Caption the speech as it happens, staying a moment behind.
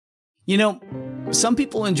You know, some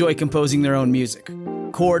people enjoy composing their own music,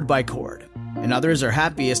 chord by chord, and others are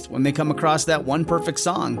happiest when they come across that one perfect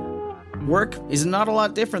song. Work is not a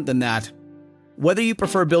lot different than that. Whether you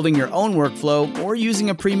prefer building your own workflow or using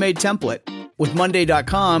a pre-made template, with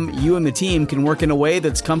Monday.com, you and the team can work in a way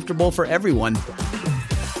that's comfortable for everyone.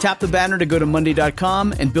 Tap the banner to go to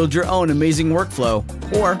Monday.com and build your own amazing workflow,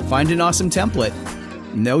 or find an awesome template.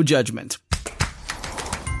 No judgment.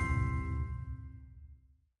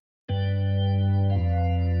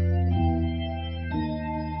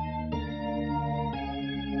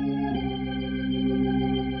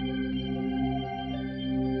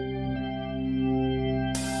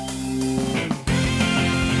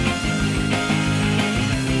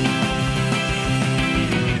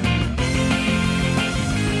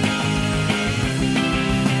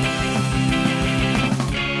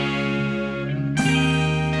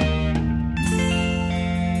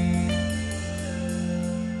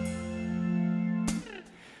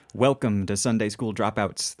 Welcome to Sunday School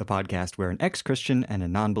Dropouts, the podcast where an ex-Christian and a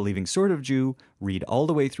non-believing sort of Jew read all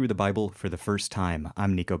the way through the Bible for the first time.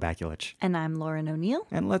 I'm Nico Bakulich. And I'm Lauren O'Neill.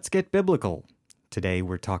 And let's get biblical. Today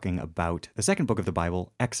we're talking about the second book of the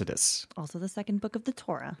Bible, Exodus. Also the second book of the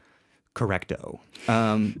Torah. Correcto.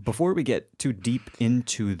 Before we get too deep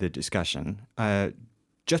into the discussion,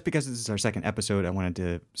 just because this is our second episode, I wanted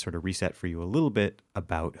to sort of reset for you a little bit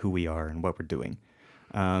about who we are and what we're doing.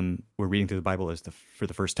 We're reading through the Bible for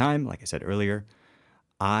the first time, like I said earlier.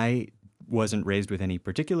 I wasn't raised with any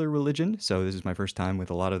particular religion, so this is my first time with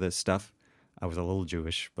a lot of this stuff. I was a little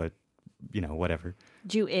Jewish, but, whatever.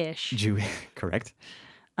 Jewish. Correct.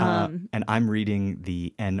 And I'm reading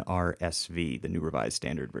the NRSV, the New Revised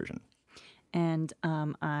Standard Version. And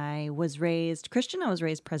I was raised Christian. I was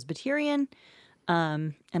raised Presbyterian.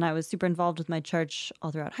 And I was super involved with my church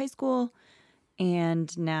all throughout high school.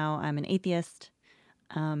 And now I'm an atheist.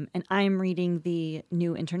 And I'm reading the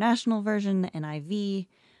New International Version, the NIV.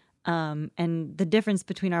 And the difference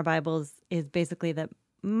between our Bibles is basically that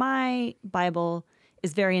my Bible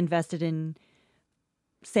is very invested in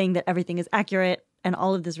saying that everything is accurate and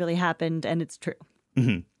all of this really happened and it's true.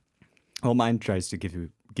 Mm-hmm. Well, mine tries to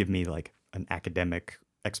give me like an academic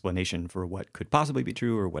explanation for what could possibly be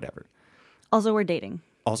true or whatever. Also, we're dating.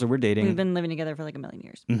 We've been living together for like a million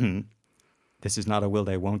years. Mm-hmm. This is not a will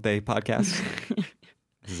they, won't they podcast.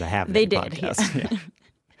 This is a have they podcast. Yeah.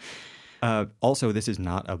 Yeah. Also, this is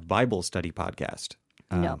not a Bible study podcast.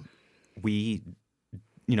 No. We,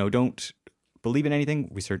 don't believe in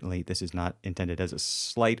anything. This is not intended as a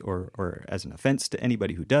slight or as an offense to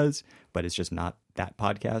anybody who does, but it's just not that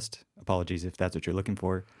podcast. Apologies if that's what you're looking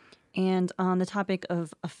for. And on the topic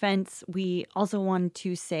of offense, we also want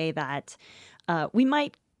to say that we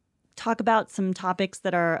might talk about some topics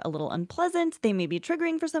that are a little unpleasant. They may be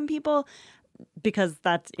triggering for some people because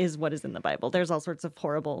that is what is in the Bible. There's all sorts of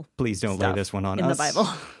horrible Please don't lay this one on in us. The Bible.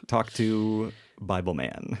 Talk to Bible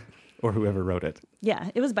Man or whoever wrote it.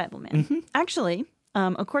 Yeah, it was Bible Man. Mm-hmm. Actually,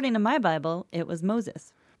 according to my Bible, it was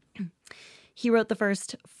Moses. He wrote the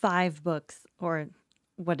first 5 books, or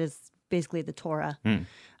what is basically the Torah,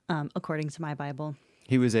 according to my Bible.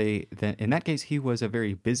 In that case, he was a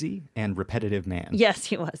very busy and repetitive man. Yes,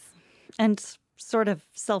 he was. And sort of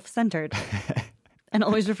self-centered. And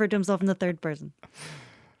always referred to himself in the third person.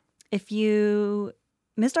 If you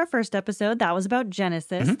missed our first episode, that was about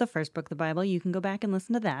Genesis, the first book of the Bible. You can go back and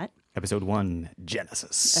listen to that. Episode 1,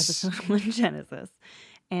 Genesis. Genesis.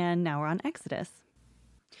 And now we're on Exodus.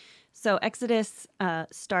 So Exodus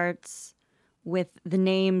starts with the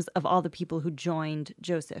names of all the people who joined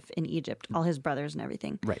Joseph in Egypt, all his brothers and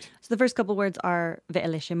everything. Right. So the first couple words are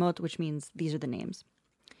Ve'ele Shemot, which means these are the names.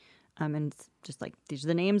 And it's just like, these are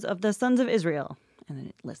the names of the sons of Israel. And then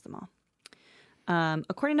it lists them all.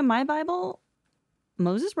 According to my Bible,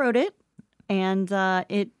 Moses wrote it, and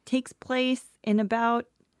it takes place in about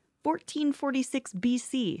 1446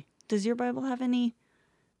 BC. Does your Bible have any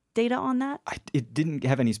data on that? It didn't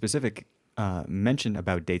have any specific mention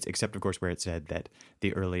about dates, except, of course, where it said that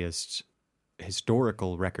the earliest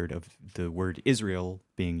historical record of the word Israel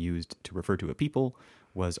being used to refer to a people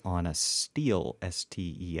was on a stele,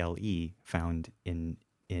 S-T-E-L-E, found in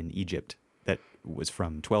Egypt that was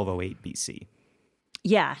from 1208 BC.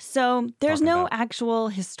 Yeah, so there's no actual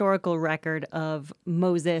historical record of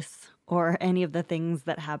Moses or any of the things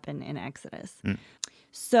that happen in Exodus.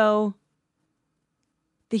 So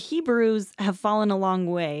the Hebrews have fallen a long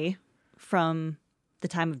way from the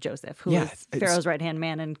time of Joseph, who was Pharaoh's right-hand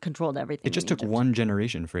man and controlled everything. It just took one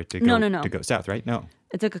generation for it to go south, right? No.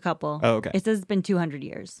 It took a couple. Oh, okay. It says it's been 200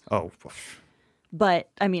 years. Oh. But,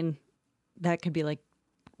 I mean, that could be like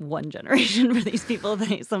one generation for these people.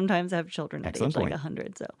 They sometimes have children at Excellent age like point.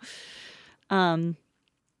 100. So,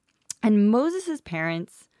 and Moses'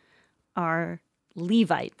 parents are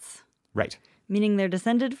Levites, Right. meaning they're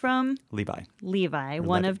descended from Levi. Levi,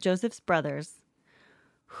 one Levi. of Joseph's brothers,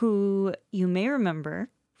 who you may remember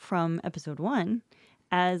from episode 1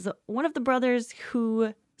 as one of the brothers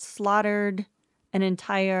who slaughtered an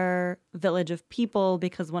entire village of people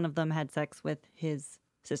because one of them had sex with his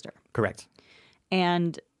sister. Correct.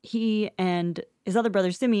 And he and his other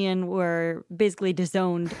brother Simeon were basically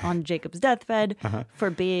disowned on Jacob's deathbed for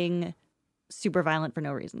being super violent for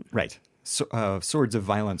no reason. Right. So, swords of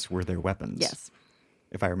violence were their weapons. Yes,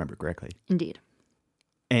 If I remember correctly. indeed.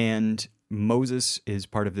 And Moses is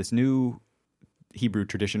part of this new Hebrew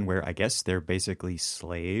tradition where I guess they're basically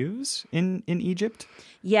slaves in Egypt.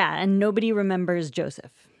 Yeah, and nobody remembers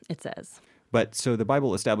Joseph, it says. But so the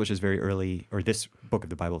Bible establishes very early, or this book of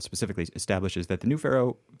the Bible specifically establishes that the new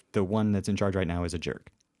Pharaoh, the one that's in charge right now, is a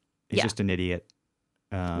jerk. He's Yeah. just an idiot.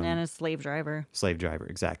 And a slave driver. Slave driver,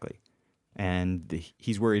 exactly. And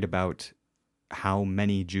he's worried about how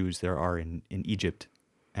many Jews there are in Egypt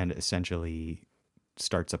and essentially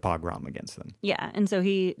starts a pogrom against them. Yeah, and so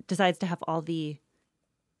he decides to have all the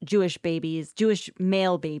Jewish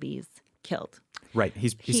male babies killed. Right. He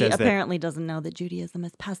He says that apparently doesn't know that Judaism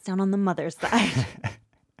is passed down on the mother's side.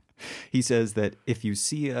 he says that if you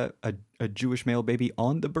see a Jewish male baby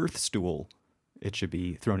on the birth stool, it should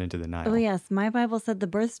be thrown into the Nile. Oh, yes. My Bible said the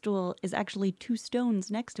birth stool is actually 2 stones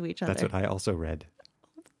next to each other. That's what I also read.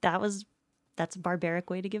 That's a barbaric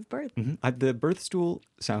way to give birth. The birth stool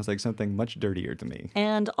sounds like something much dirtier to me.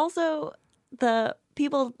 And also, the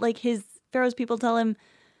people, like Pharaoh's people, tell him,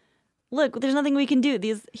 look, there's nothing we can do.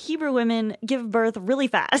 These Hebrew women give birth really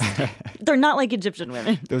fast. They're not like Egyptian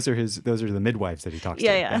women. Those are the midwives that he talks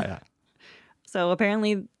Yeah, to. yeah. So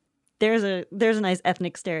apparently, there's a nice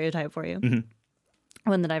ethnic stereotype for you.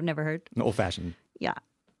 One that I've never heard. Old fashioned. Yeah.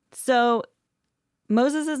 So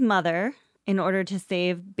Moses' mother, in order to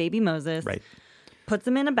save baby Moses, Right. puts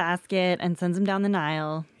him in a basket and sends him down the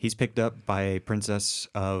Nile. He's picked up by a princess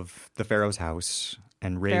of the Pharaoh's house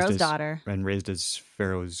and raised Pharaoh's as daughter. and raised as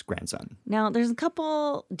Pharaoh's grandson. Now, there's a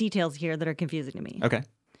couple details here that are confusing to me. Okay.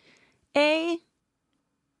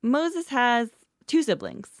 Moses has 2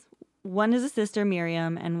 siblings. One is a sister,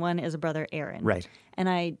 Miriam, and one is a brother, Aaron. Right. And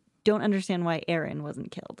I don't understand why Aaron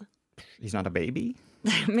wasn't killed. He's not a baby?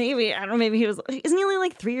 Maybe, I don't know, maybe he was... Isn't he only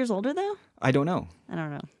like 3 years older, though? I don't know. I don't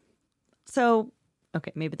know. So,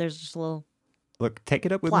 okay, maybe there's just a little Look, take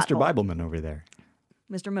it up with Plot Mr. hole. Bibleman over there.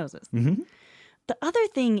 Mr. Moses. Mm-hmm. The other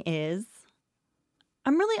thing is,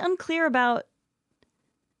 I'm really unclear about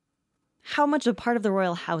how much a part of the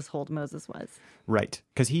royal household Moses was. Right.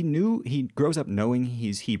 Because he grows up knowing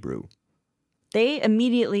he's Hebrew.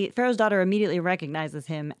 Pharaoh's daughter immediately recognizes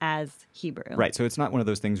him as Hebrew. Right. So it's not one of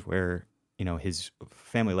those things where, his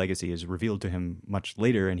family legacy is revealed to him much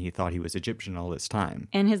later and he thought he was Egyptian all this time.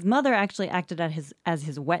 And his mother actually acted as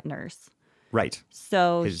his wet nurse. Right.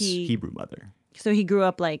 So His Hebrew mother. So he grew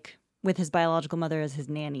up like with his biological mother as his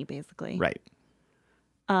nanny, basically. Right.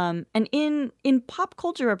 And in pop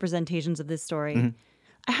culture representations of this story,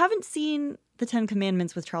 I haven't seen the 10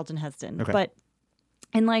 Commandments with Charlton Heston, Okay. but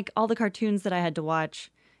in like all the cartoons that I had to watch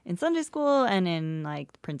in Sunday school and in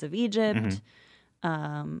like Prince of Egypt,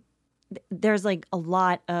 there's like a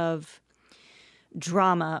lot of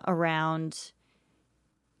drama around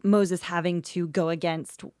Moses having to go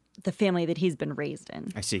against the family that he's been raised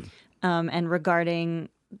in. I see. And regarding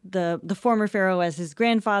the former Pharaoh as his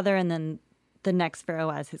grandfather and then the next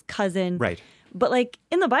Pharaoh as his cousin. Right. But like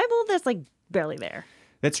in the Bible, that's like barely there.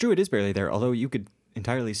 That's true. It is barely there. Although you could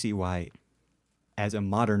entirely see why, as a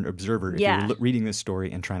modern observer, if Yeah. you're reading this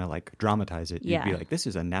story and trying to like dramatize it, you'd be Yeah. like, this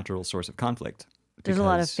is a natural source of conflict. There's a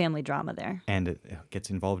lot of Because- family drama there. And it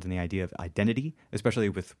gets involved in the idea of identity, especially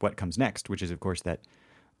with what comes next, which is, of course, that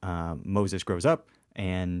Moses grows up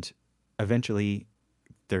and eventually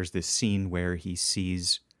there's this scene where he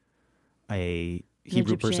sees a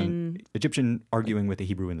Hebrew Egyptian arguing with a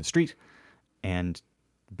Hebrew in the street and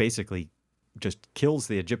basically just kills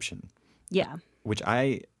the Egyptian, Yeah. which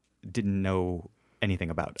I didn't know anything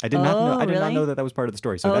about. I did not really? know that was part of the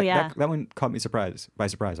story. So Oh, that, yeah. that one caught me by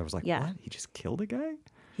surprise. I was like, Yeah. what? He just killed a guy?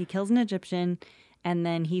 He kills an Egyptian and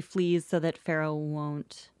then he flees so that Pharaoh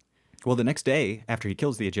won't. Well, the next day, after he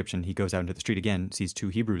kills the Egyptian, he goes out into the street again, sees 2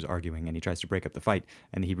 Hebrews arguing, and he tries to break up the fight.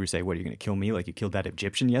 And the Hebrews say, what, are you going to kill me like you killed that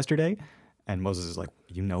Egyptian yesterday? And Moses is like,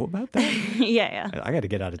 you know about that? Yeah. I got to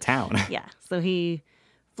get out of town. Yeah. So he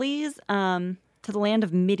flees to the land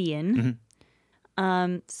of Midian.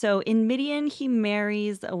 So in Midian, he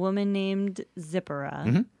marries a woman named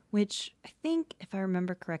Zipporah, which I think, if I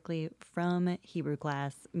remember correctly, from Hebrew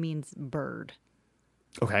class means bird.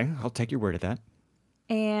 Okay, I'll take your word at that.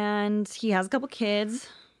 And he has a couple kids,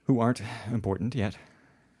 Who aren't important yet.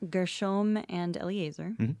 Gershom and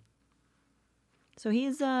Eliezer. Mhm. So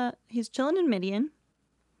he's chilling in Midian.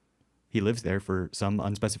 He lives there for some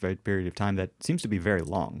unspecified period of time that seems to be very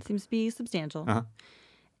long. Seems to be substantial. Uh-huh.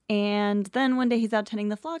 And then one day he's out tending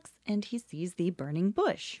the flocks and he sees the burning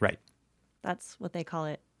bush. Right. That's what they call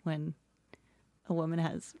it when a woman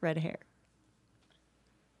has red hair.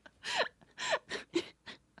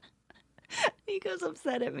 Nico's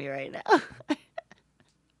upset at me right now.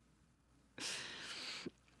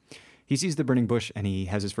 He sees the burning bush and he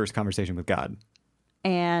has his first conversation with God.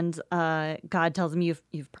 And God tells him, you've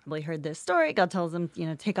probably heard this story. God tells him,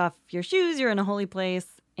 take off your shoes. You're in a holy place.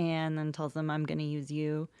 And then tells him, I'm going to use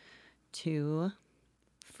you to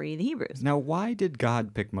free the Hebrews. Now, why did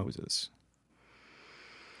God pick Moses?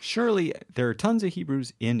 Surely there are tons of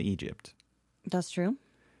Hebrews in Egypt. That's true.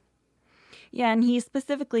 Yeah, and he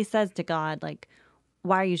specifically says to God, like,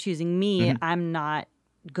 why are you choosing me? Mm-hmm. I'm not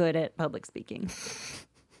good at public speaking.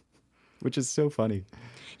 Which is so funny.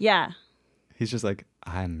 Yeah. He's just like,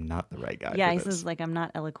 I'm not the right guy Yeah, for he this. says, like, I'm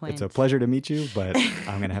not eloquent. It's a pleasure to meet you, but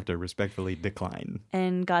I'm going to have to respectfully decline.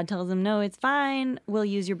 And God tells him, no, it's fine. We'll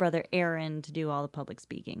use your brother Aaron to do all the public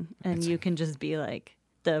speaking. And you can just be like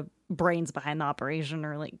the brains behind the operation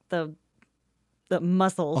or like the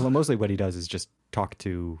muscle. Although mostly what he does is just talk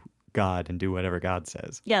to God and do whatever God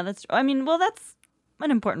says. Yeah, that's, I mean, well, that's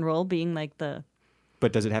an important role, being like the,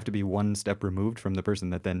 But does it have to be one step removed from the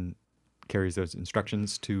person that then carries those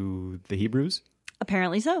instructions to the Hebrews?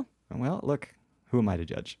 apparently so. Well, look, who am I to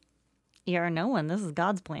judge? You're no one. This is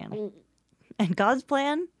God's plan. And God's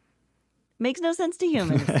plan makes no sense to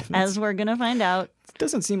humans, as we're going to find out It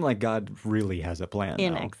doesn't seem like God really has a plan.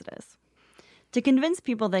 in though. Exodus. To convince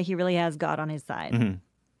people that he really has God on his side,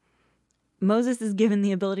 Moses is given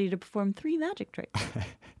the ability to perform 3 magic tricks.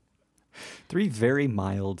 3 very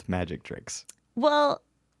mild magic tricks. Well,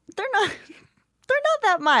 they're not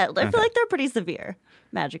that mild. I feel like they're pretty severe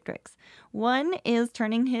magic tricks. One is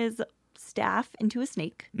turning his staff into a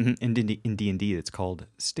snake. In D&D, it's called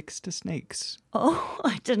Sticks to Snakes. Oh,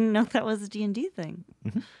 I didn't know that was a D&D thing.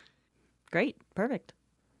 Great. Perfect.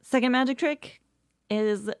 Second magic trick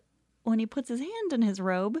is when he puts his hand in his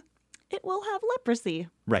robe, it will have leprosy.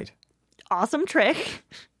 Right. Awesome trick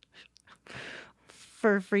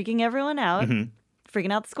for freaking everyone out,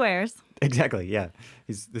 freaking out the squares. Exactly, yeah.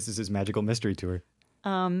 This is his magical mystery tour.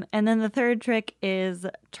 And then the third trick is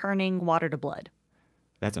turning water to blood.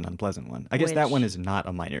 That's an unpleasant one. I guess that Which- one is not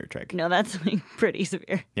a minor trick. No, that's like pretty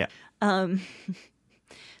severe. Yeah.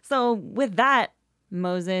 So with that,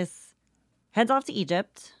 Moses heads off to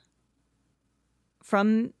Egypt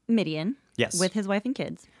from Midian Yes. with his wife and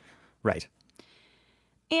kids. Right.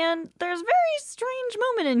 And there's a very strange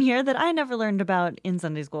moment in here that I never learned about in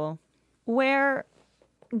Sunday school where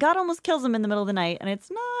God almost kills him in the middle of the night, and it's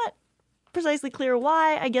not precisely clear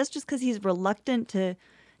why. I guess just because he's reluctant to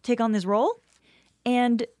take on this role.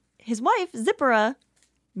 And his wife, Zipporah,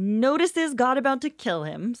 notices God about to kill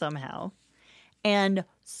him somehow and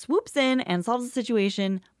swoops in and solves the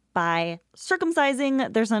situation by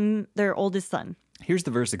circumcising their oldest son. Here's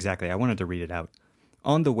the verse exactly. I wanted to read it out.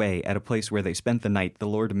 On the way, at a place where they spent the night, the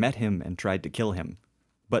Lord met him and tried to kill him.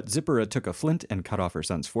 But Zipporah took a flint and cut off her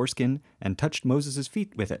son's foreskin and touched Moses'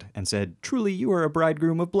 feet with it and said, "Truly you are a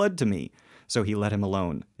bridegroom of blood to me." So he let him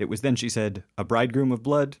alone. It was then she said, "A bridegroom of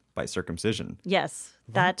blood by circumcision." Yes,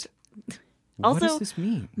 that. What Also, does this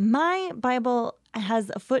mean? my Bible has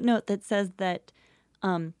a footnote that says that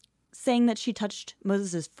saying that she touched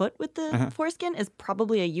Moses' foot with the foreskin is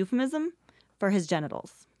probably a euphemism for his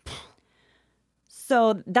genitals.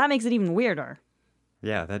 So that makes it even weirder.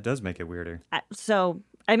 Yeah, that does make it weirder. So,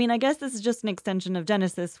 I mean, I guess this is just an extension of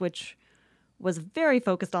Genesis, which was very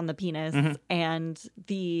focused on the penis and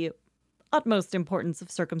the utmost importance of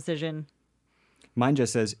circumcision. Mine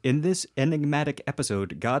just says, in this enigmatic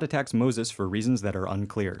episode, God attacks Moses for reasons that are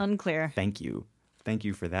unclear. Unclear. Thank you. Thank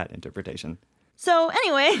you for that interpretation. So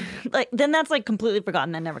anyway, then that's completely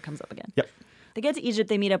forgotten. That never comes up again. Yep, They get to Egypt.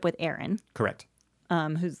 They meet up with Aaron, correct.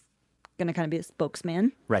 who's going to kind of be a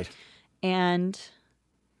spokesman, Right. and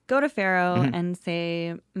go to Pharaoh and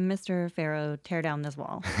say, "Mr. Pharaoh, tear down this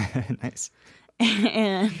wall." Nice.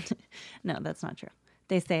 And no, that's not true.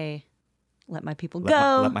 They say, "Let my people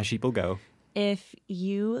go." Let my sheeple go. If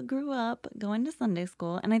you grew up going to Sunday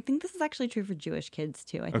school, and I think this is actually true for Jewish kids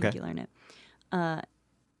too, I think Okay. you learn it.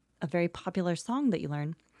 A very popular song that you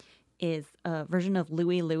learn is a version of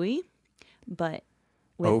Louie Louie, but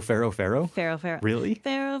with Oh, Pharaoh, Pharaoh? Pharaoh, Pharaoh. Really?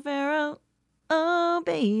 Pharaoh, Pharaoh. Oh,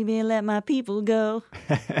 baby, let my people go.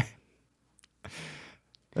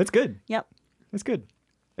 That's good. Yep, That's good.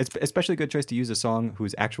 It's especially a good choice to use a song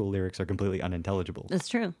whose actual lyrics are completely unintelligible. that's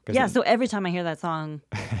true. 'Cause Yeah, it- so every time I hear that song,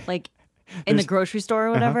 like in the grocery store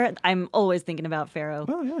or whatever, I'm always thinking about Pharaoh.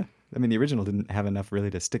 Oh, yeah. I mean, the original didn't have enough really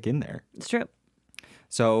to stick in there. It's true.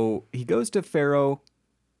 So he goes to Pharaoh,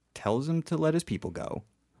 tells him to let his people go.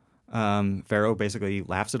 Pharaoh basically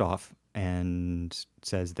laughs it off and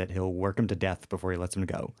says that he'll work him to death before he lets him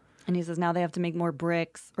go. And he says now they have to make more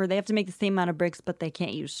bricks, or they have to make the same amount of bricks, but they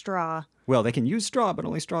can't use straw. Well, they can use straw, but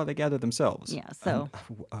only straw they gather themselves. Yeah, so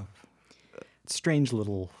Strange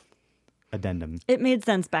little addendum. it made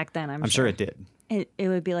sense back then, I'm sure it did. It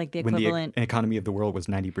would be like the When equivalent. the economy of the world was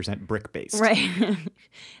 90% brick-based. Right.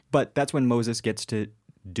 But that's when Moses gets to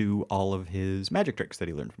do all of his magic tricks that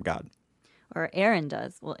he learned from God. Or Aaron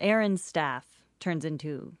does. Well, Aaron's staff turns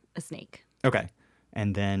into a snake. Okay.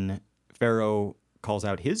 And then Pharaoh calls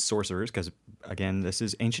out his sorcerers because, again, this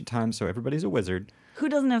is ancient times, so everybody's a wizard. Who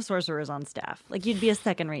doesn't have sorcerers on staff? Like, you'd be a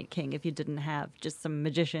second-rate king if you didn't have just some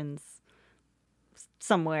magicians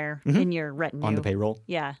somewhere in your retinue. On the payroll.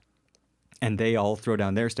 Yeah. And they all throw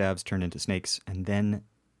down their staves, turn into snakes, and then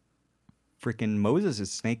freaking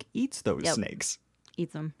Moses' snake eats those Yep. snakes.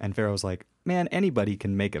 Eats them. And Pharaoh's like, man, anybody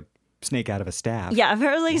can make a snake out of a staff. Yeah,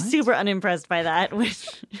 Pharaoh's like super unimpressed by that, which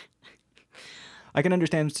I can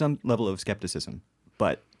understand some level of skepticism,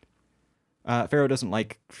 but Pharaoh doesn't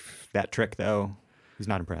like that trick, though. He's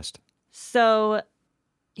not impressed. so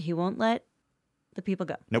he won't let the people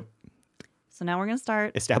go. Nope. So now we're gonna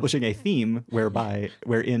start. Establishing a theme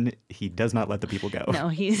wherein he does not let the people go. No,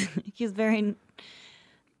 he's very.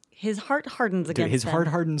 His heart hardens Dude, against his them. heart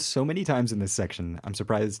hardens so many times in this section. I'm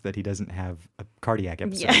surprised that he doesn't have a cardiac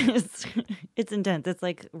episode. Yes, it's intense. It's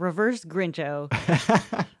like reverse Grincho.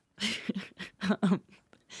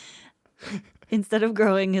 Instead of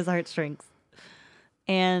growing his heartstrings.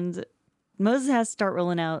 And Moses has to start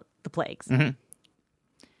rolling out the plagues. Mhm.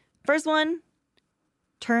 First one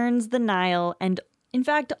turns the Nile and, in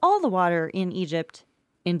fact, all the water in Egypt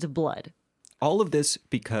into blood. All of this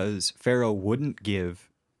because Pharaoh wouldn't give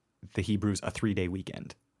the Hebrews a 3-day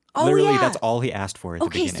weekend. Oh, Literally, yeah. that's all he asked for at the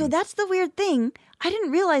Okay, beginning. so that's the weird thing. I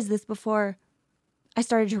didn't realize this before I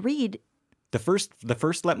started to read. The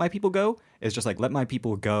first let my people go is just like, let my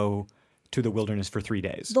people go to the wilderness for 3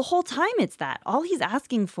 days. The whole time it's that. All he's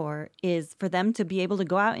asking for is for them to be able to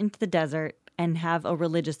go out into the desert and have a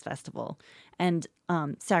religious festival and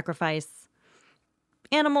sacrifice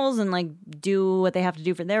animals and like do what they have to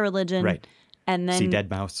do for their religion. Right. And then See dead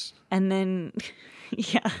mouse. and then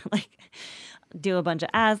yeah, like do a bunch of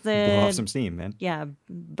acid. Blow off some steam, man. Yeah,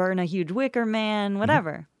 burn a huge wicker man,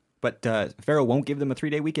 whatever. But Pharaoh won't give them a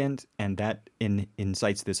 3-day weekend, and that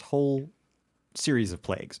incites this whole series of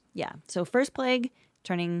plagues. Yeah. So first plague,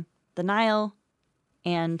 turning the Nile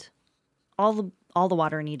and all the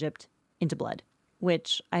water in Egypt into blood,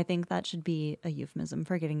 which I think that should be a euphemism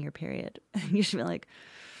for getting your period. You should be like,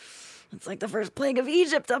 it's like the first plague of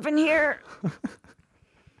Egypt up in here.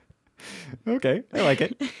 Okay, I like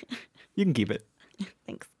it. You can keep it.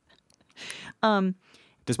 Thanks.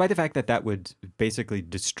 Despite the fact that that would basically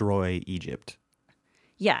destroy Egypt.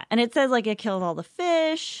 Yeah, and it says like it kills all the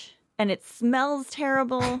fish and it smells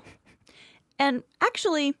terrible. And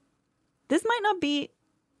actually, this might not be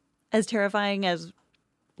as terrifying as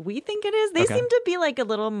we think it is. They Okay. seem to be like a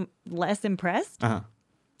little less impressed.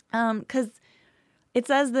 Uh-huh. Because it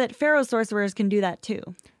says that Pharaoh's sorcerers can do that too.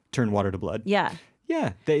 Turn water to blood. Yeah.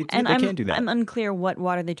 Yeah, they And can do that. I'm unclear what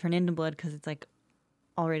water they turn into blood because it's like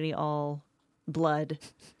already all blood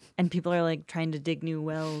and people are like trying to dig new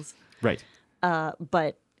wells. Right.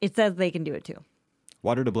 But it says they can do it too.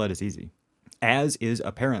 Water to blood is easy. As is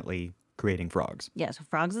apparently creating frogs. Yeah, so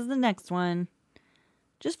frogs is the next one.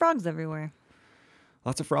 Just frogs everywhere.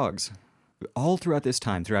 Lots of frogs. All throughout this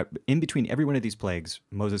time, in between every one of these plagues,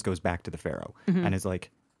 Moses goes back to the Pharaoh and is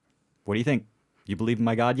like, what do you think? You believe in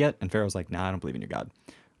my God yet? And Pharaoh's like, nah, I don't believe in your God.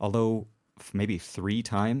 Although maybe 3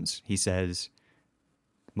 times he says,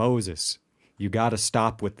 Moses, you got to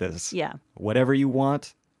stop with this. Yeah. Whatever you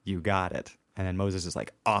want, you got it. And then Moses is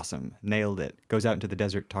like, awesome, nailed it. Goes out into the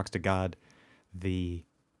desert, talks to God. The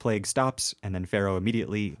plague stops, and then Pharaoh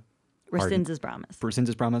immediately Rescinds his promise. rescinds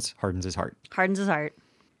his promise, hardens his heart. Hardens his heart.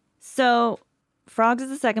 So frogs is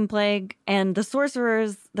the second plague, and the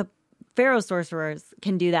sorcerers, the Pharaoh's sorcerers,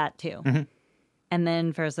 can do that too. And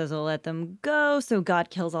then Pharaoh says he'll let them go, so God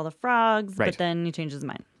kills all the frogs, Right. but then he changes his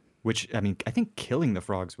mind. Which, I mean, I think killing the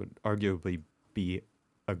frogs would arguably be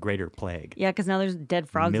a greater plague. Yeah, because now there's dead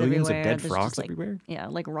frogs Millions everywhere. of dead There's frogs just, like, everywhere? Yeah,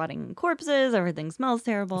 like rotting corpses. Everything smells It's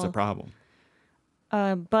a terrible. problem.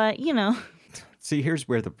 But, you know, See, here's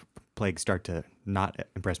where the plagues start to not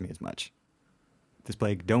impress me as much. This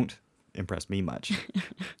plague don't impress me much.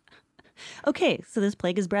 Okay, so this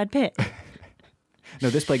plague is Brad Pitt. No,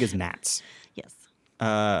 this plague is gnats. Yes.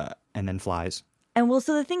 And then flies. And well,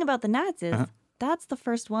 so the thing about the gnats is that's the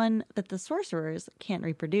first one that the sorcerers can't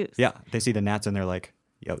reproduce. Yeah, they see the gnats and they're like,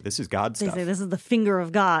 yo, this is God's They stuff. say this is the finger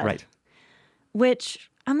of God. Right. Which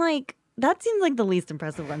I'm like, that seems like the least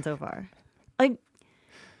impressive one so far. Like,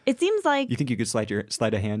 it seems like, You think you could slide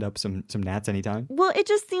a hand up some gnats anytime? well, it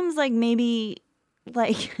just seems like maybe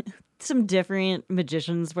like some different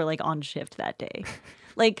magicians were like on shift that day.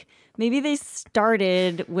 Like maybe they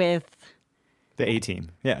started with, The A-team.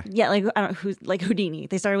 Yeah. yeah, like I don't know who's like Houdini.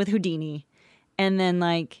 They started with Houdini, and then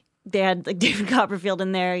like they had like David Copperfield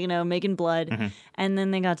in there, you know, making blood, and then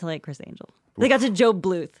they got to like Chris Angel. They got to Joe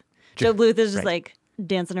Bluth. Joe Bluth is just right. like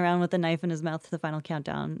dancing around with a knife in his mouth to the final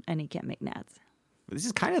countdown, and he can't make gnats. This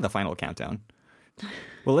is kind of the final countdown.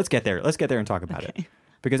 Well, let's get there. Let's get there and talk about it.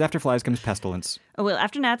 Because after flies comes pestilence. Oh well,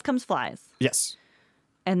 after gnats comes flies, Yes.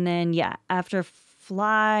 and then yeah, after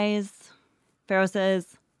flies, Pharaoh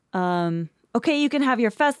says, "Okay, you can have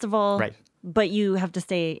your festival, Right. but you have to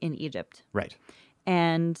stay in Egypt." Right.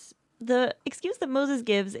 And the excuse that Moses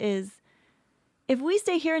gives is, if we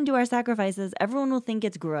stay here and do our sacrifices, everyone will think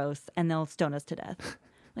it's gross and they'll stone us to death.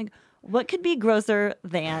 Like, what could be grosser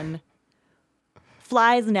than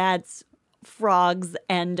flies, gnats, frogs,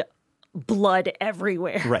 and blood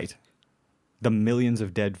everywhere? Right. The millions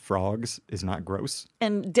of dead frogs is not gross.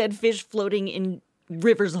 And dead fish floating in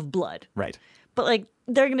rivers of blood. Right. But, like,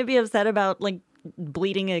 they're going to be upset about, like,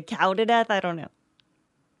 bleeding a cow to death? I don't know.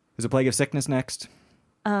 There's a plague of sickness next.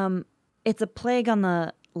 It's a plague on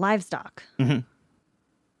the livestock.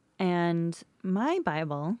 And my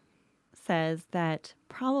Bible says that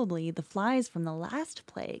probably the flies from the last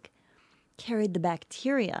plague carried the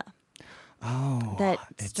bacteria that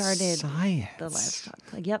It's started science. the livestock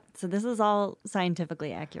plague. Yep. So this is all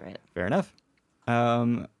scientifically accurate. Fair enough.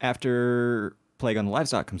 After plague on the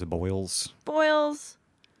livestock comes the boils. Boils,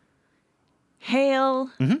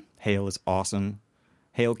 hail. Hail is awesome.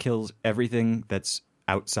 Hail kills everything that's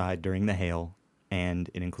outside during the hail, and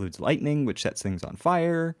it includes lightning, which sets things on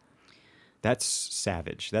fire. That's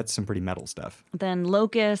savage. That's some pretty metal stuff. Then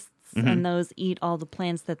locusts, and those eat all the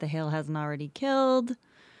plants that the hail hasn't already killed.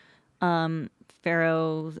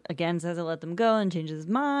 Pharaoh again says to let them go and changes his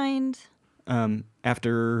mind.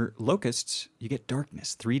 After locusts, you get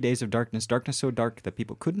darkness. 3 days of darkness. Darkness so dark that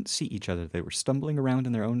people couldn't see each other. They were stumbling around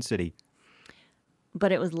in their own city.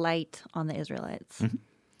 But it was light on the Israelites.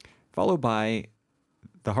 Followed by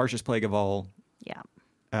the harshest plague of all. Yeah.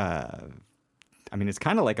 I mean, it's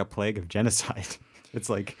kind of like a plague of genocide. It's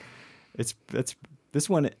like, it's this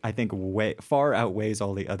one, I think, far outweighs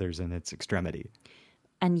all the others in its extremity.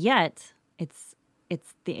 And yet, it's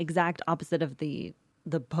the exact opposite of the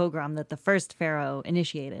pogrom that the first Pharaoh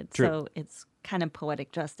initiated. True. So it's kind of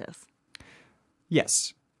poetic justice.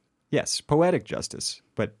 Yes, poetic justice,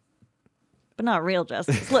 but not real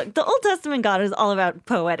justice. Look, the Old Testament God is all about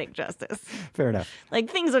poetic justice. fair enough. Like,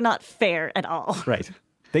 things are not fair at all. Right.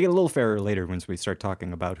 They get a little fairer later once we start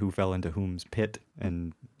talking about who fell into whom's pit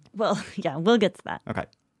and... Well, yeah, we'll get to that. Okay.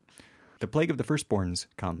 The plague of the firstborns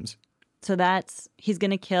comes. So he's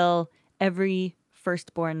going to kill every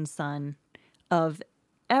firstborn son of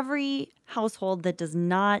every household that does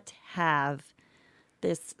not have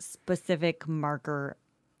this specific marker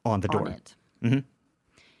On the door. on it.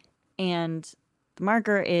 And the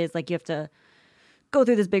marker is like you have to go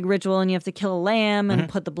through this big ritual and you have to kill a lamb and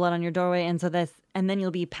put the blood on your doorway, and then you'll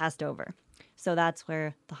be passed over. So that's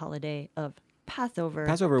where the holiday of Passover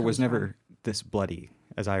Was comes never from. this bloody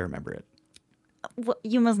as I remember it. Well,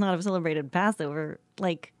 you must not have celebrated Passover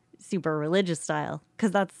like super religious style,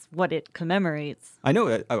 because that's what it commemorates. I know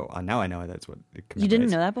it. Oh, now I know that's what it commemorates. You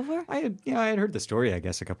didn't know that before? I had heard the story, I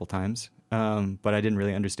guess, a couple times, but I didn't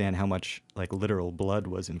really understand how much like literal blood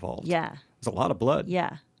was involved. Yeah. There's a lot of blood.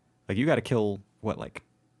 Yeah. Like you got to kill what, like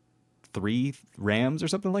 3 rams or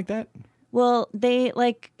something like that. Well, they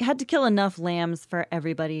like had to kill enough lambs for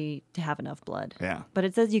everybody to have enough blood. Yeah. But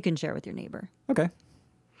it says you can share with your neighbor. Okay,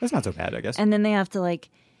 that's not so bad, I guess. And then they have to like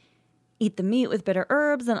eat the meat with bitter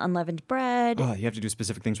herbs and unleavened bread. Oh, you have to do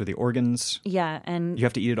specific things with the organs. Yeah, and You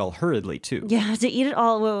have to eat it all hurriedly too. you have to eat it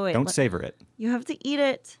all. Wait. Don't savor it. You have to eat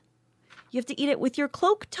it. You have to eat it with your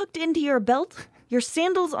cloak tucked into your belt, your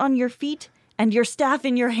sandals on your feet, and your staff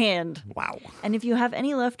in your hand. Wow. And if you have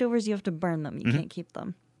any leftovers, you have to burn them. You Mm-hmm. can't keep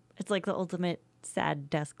them. It's like the ultimate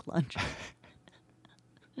sad desk lunch.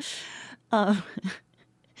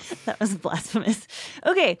 That was blasphemous.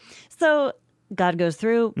 Okay, so God goes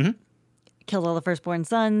through, kills all the firstborn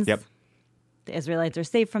sons. Yep. The Israelites are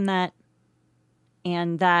safe from that.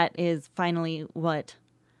 And that is finally what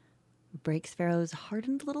breaks Pharaoh's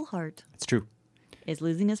hardened little heart, It's true. is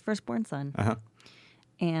losing his firstborn son. Uh-huh.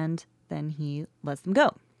 And then he lets them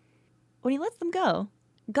go. When he lets them go,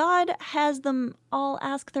 God has them all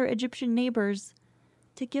ask their Egyptian neighbors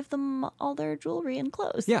to give them all their jewelry and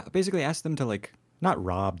clothes. Yeah, basically ask them to, like, not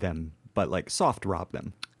rob them, but, like, soft rob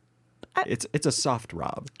them. It's a soft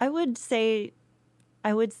rob. I would say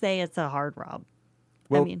it's a hard rob.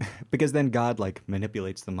 Well, I mean, because then God, like,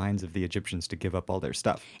 manipulates the minds of the Egyptians to give up all their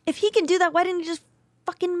stuff. if he can do that, why didn't he just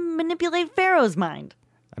fucking manipulate Pharaoh's mind?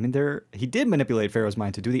 I mean, he did manipulate Pharaoh's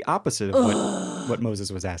mind to do the opposite of what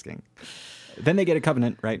Moses was asking. Then they get a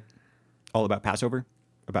covenant, right? All about Passover,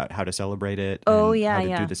 about how to celebrate it. Oh, and yeah, how to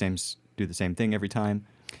yeah. do the same thing every time.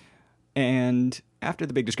 And after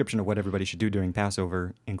the big description of what everybody should do during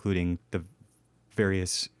Passover, including the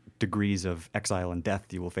various degrees of exile and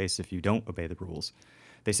death you will face if you don't obey the rules,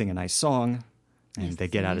 they sing a nice song and Yes, they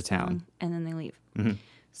get sing out a of town. song, and then they leave. Mhm.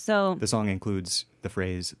 So The song includes the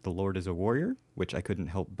phrase, "The Lord is a warrior," which I couldn't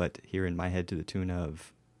help but hear in my head to the tune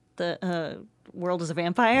of the world is a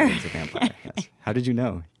vampire. It's a vampire. Yes. How did you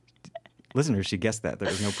know? Listeners, she guessed that. There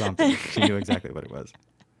was no prompting. She knew exactly what it was.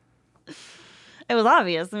 It was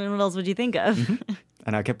obvious. I mean, what else would you think of?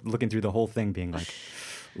 And I kept looking through the whole thing being like,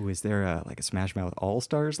 ooh, is there a Smash Mouth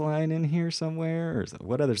All-Stars line in here somewhere? Or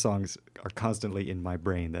what other songs are constantly in my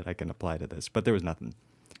brain that I can apply to this? But there was nothing.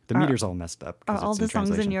 The meter's all messed up. 'cause Are all it's the songs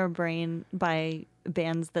in translation. your brain by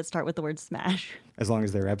bands that start with the word smash? As long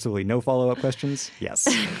as there are absolutely no follow-up questions, yes.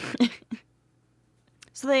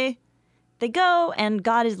 So they go, and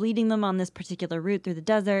God is leading them on this particular route through the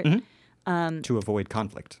desert To avoid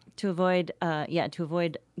conflict. to avoid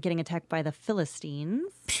getting attacked by the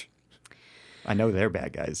Philistines. I know they're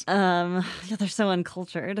bad guys. Yeah, they're so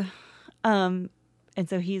uncultured. And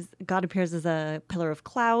so God appears as a pillar of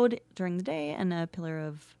cloud during the day and a pillar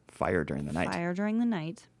of Fire during the night. fire during the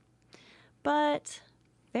night. But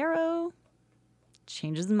Pharaoh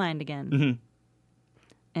changes his mind again. Mm-hmm.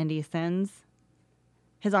 And he sends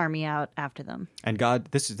his army out after them. And God,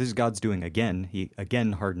 this is God's doing again. He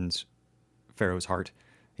again hardens Pharaoh's heart.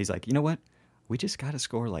 He's like, you know what? We just got to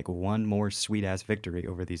score like one more sweet-ass victory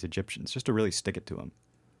over these Egyptians just to really stick it to them.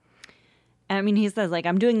 I mean, he says, like,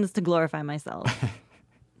 I'm doing this to glorify myself.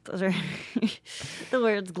 Those are the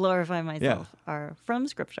words glorify myself are from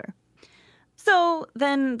Scripture. So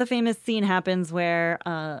then the famous scene happens where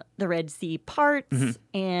the Red Sea parts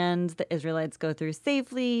and the Israelites go through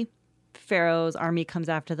safely. Pharaoh's army comes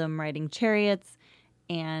after them riding chariots.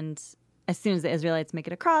 And as soon as the Israelites make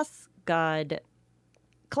it across, God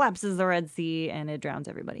collapses the Red Sea and it drowns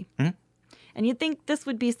everybody. And you'd think this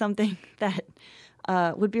would be something that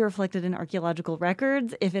would be reflected in archaeological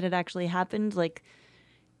records if it had actually happened. Like,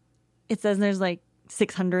 it says there's like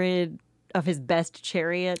 600 of his best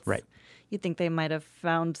chariots. Right. You'd think they might have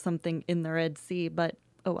found something in the Red Sea, but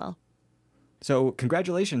oh well. So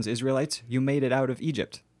congratulations, Israelites. You made it out of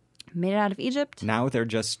Egypt. Made it out of Egypt. Now they're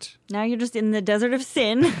just, Now you're just in the desert of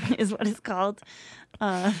sin, is what it's called.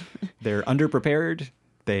 they're underprepared.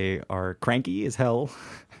 They are cranky as hell.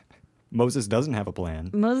 Moses doesn't have a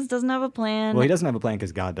plan. Moses doesn't have a plan. Well, he doesn't have a plan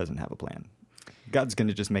because God doesn't have a plan. God's going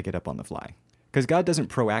to just make it up on the fly. Because God doesn't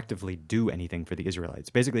proactively do anything for the Israelites.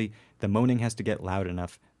 Basically, the moaning has to get loud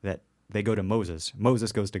enough that they go to Moses.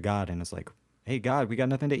 Moses goes to God and is like, hey, God, we got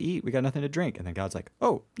nothing to eat. We got nothing to drink. And then God's like,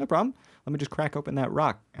 oh, no problem. Let me just crack open that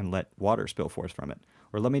rock and let water spill forth from it.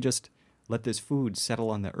 Or let me just let this food settle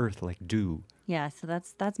on the earth like dew. Yeah, so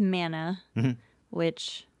that's manna,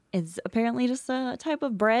 which is apparently just a type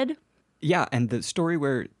of bread. Yeah, and the story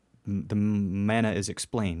where the manna is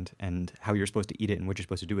explained and how you're supposed to eat it and what you're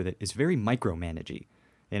supposed to do with it is very micromanagey,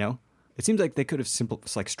 you know? It seems like they could have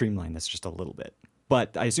streamlined this just a little bit.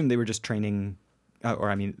 But I assume they were just training,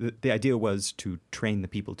 the idea was to train the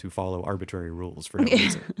people to follow arbitrary rules for no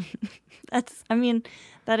reason.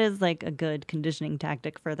 That is like a good conditioning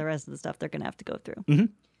tactic for the rest of the stuff they're going to have to go through.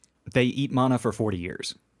 They eat manna for 40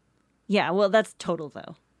 years. Yeah, well, that's total,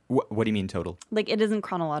 though. What do you mean total? Like, it isn't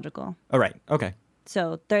chronological. Oh, right. Okay.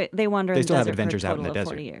 So they wander They in the still have desert adventures for a out in total the of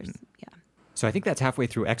 40 desert. years. Yeah. So I think that's halfway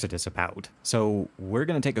through Exodus about. So we're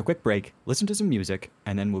going to take a quick break, listen to some music,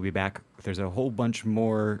 and then we'll be back. There's a whole bunch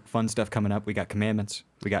more fun stuff coming up. We got commandments.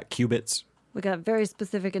 We got cubits. We got very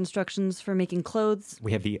specific instructions for making clothes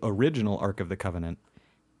We have the original Ark of the Covenant.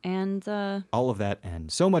 and All of that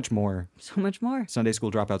and so much more. so much more. Sunday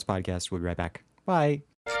School Dropouts Podcast. We'll be right back. Bye.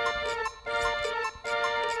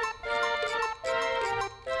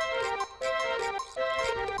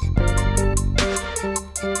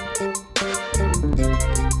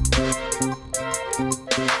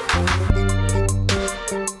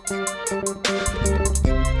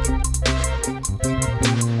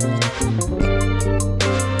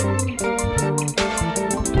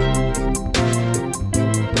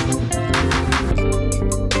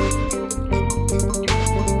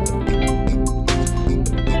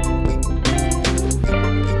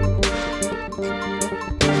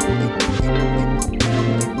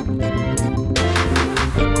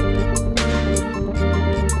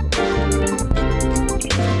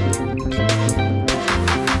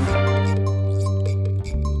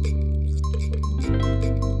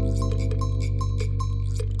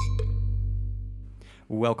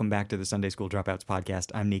 Welcome back to the Sunday School Dropouts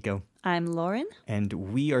podcast. I'm Nico, I'm Lauren. and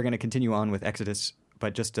we are going to continue on with Exodus,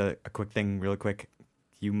 but just a quick thing, real quick.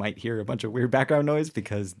 You might hear a bunch of weird background noise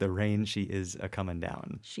because the rain, she is a-coming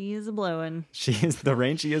down. She is a blowing. The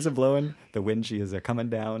rain, she is a-blowing. The wind, she is a-coming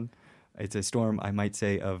down. It's a storm, I might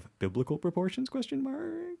say, of biblical proportions, question mark?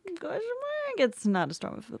 Question mark? It's not a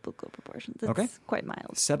storm of biblical proportions. It's Okay. quite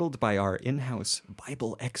mild. Settled by our in-house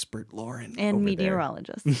Bible expert, Lauren. And over there.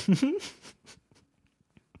 meteorologist.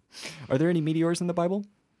 Are there any meteors in the Bible?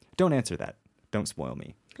 Don't answer that. Don't spoil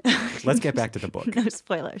me. Let's get back to the book. No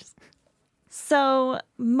spoilers. So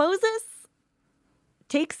Moses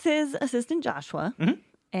takes his assistant Joshua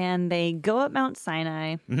and they go up Mount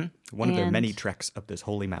Sinai. One of their And- many treks up this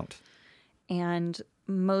holy mount. And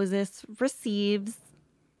Moses receives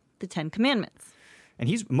the 10 Commandments.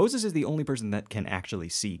 And Moses is the only person that can actually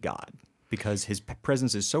see God because his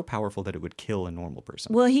presence is so powerful that it would kill a normal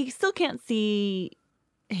person. Well, he still can't see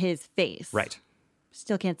his face. Right.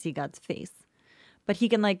 Still can't see God's face. But he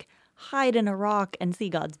can like hide in a rock and see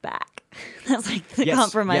God's back. That's like the Yes,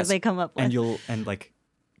 compromise yes. they come up with. And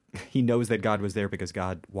he knows that God was there because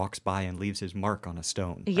God walks by and leaves his mark on a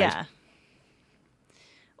stone. right? Yeah.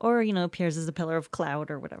 Or, appears as a pillar of cloud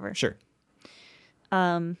or whatever. Sure.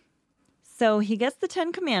 So he gets the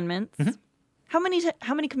 10 Commandments. How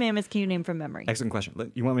many commandments can you name from memory? Excellent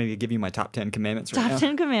question. You want me to give you my top 10 commandments right now? Top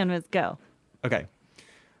 10 commandments, go. Okay.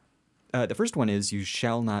 The first one is you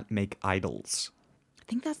shall not make idols. I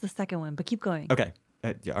think that's the second one, but keep going. Okay.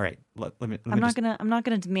 Yeah, all right. Let me I'm just... not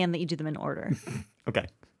gonna demand that you do them in order. Okay.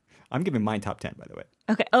 I'm giving mine top 10, by the way.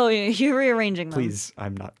 Okay. Oh, you're rearranging them. Please, I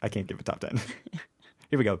can't give a top 10.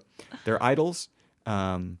 Here we go. There are idols.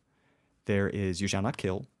 There is you shall not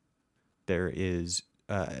kill. There is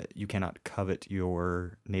you cannot covet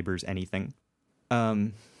your neighbor's anything.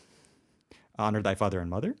 Honor thy father and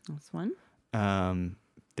mother. That's one.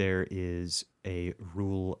 There is a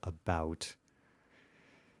rule about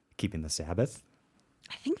keeping the Sabbath.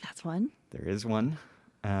 I think that's one. There is one.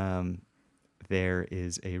 There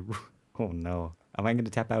is oh no. Am I going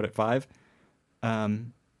to tap out at 5?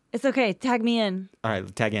 It's okay. Tag me in. All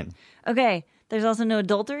right, tag in. Okay. There's also no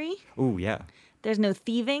adultery. Oh, yeah. There's no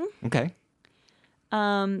thieving. Okay.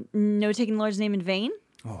 No taking the Lord's name in vain.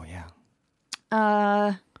 Oh, yeah.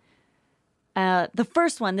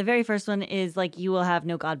 The very first one is like, you will have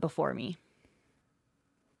no God before me.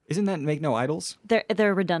 Isn't that make no idols?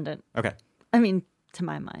 They're redundant. Okay. I mean, to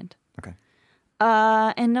my mind. Okay.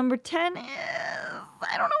 And number 10 is,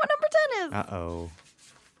 I don't know what number 10 is. Uh-oh.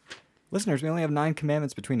 Listeners, we only have 9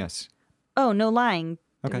 commandments between us. Oh, no lying.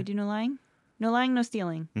 Did Okay. we do no lying? No lying, no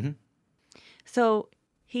stealing. Mm-hmm. So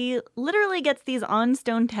he literally gets these on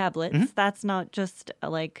stone tablets. That's not just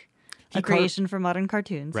a creation for modern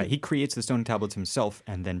cartoons. Right. He creates the stone tablets himself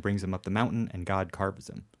and then brings them up the mountain, and God carves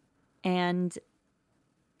them. And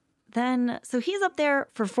then, so he's up there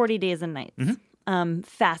for 40 days and nights,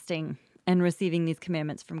 fasting and receiving these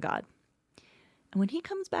commandments from God. And when he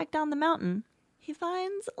comes back down the mountain, he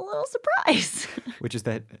finds a little surprise. Which is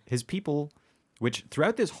that his people, which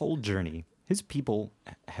throughout this whole journey, his people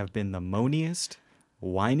have been the moaniest,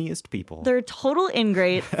 whiniest people. They're total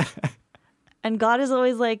ingrates. And God is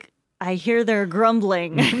always like, I hear they're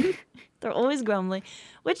grumbling. They're always grumbling.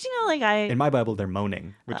 Which, In my Bible, they're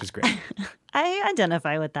moaning, which is great. I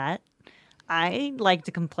identify with that. I like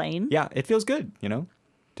to complain. Yeah, it feels good,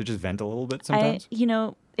 to just vent a little bit sometimes.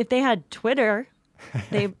 If they had Twitter,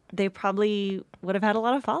 they probably would have had a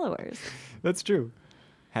lot of followers. That's true.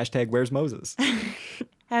 Hashtag where's Moses?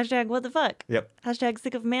 Hashtag what the fuck? Yep. Hashtag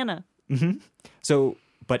sick of manna. So,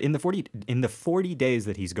 but in the 40 days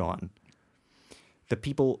that he's gone, the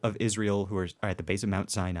people of Israel who are at the base of Mount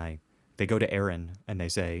Sinai, they go to Aaron and they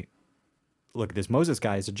say, look, this Moses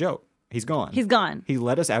guy is a joke. He's gone. He's gone. He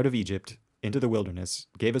led us out of Egypt into the wilderness,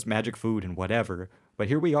 gave us magic food and whatever. But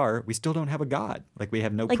here we are. We still don't have a God. We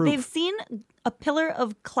have no proof. They've seen a pillar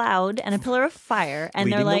of cloud and a pillar of fire,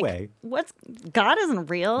 and they're Leading the like, way. "What's God isn't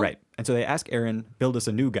real." Right. And so they ask Aaron, build us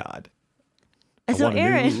a new God. And I so want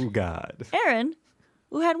a new God. Aaron,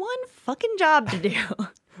 who had one fucking job to do,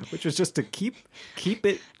 Which was just to keep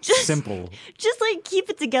it simple. just keep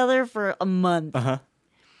it together for a month. Uh-huh.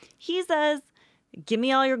 He says, "Give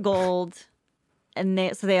me all your gold." And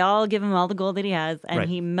they all give him all the gold that he has, and Right.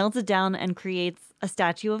 he melts it down and creates a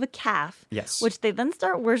statue of a calf, Yes. which they then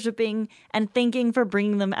start worshiping and thanking for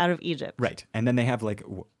bringing them out of Egypt. Right. And then they have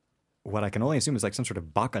what I can only assume is some sort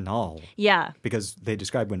of bacchanal, Yeah. because they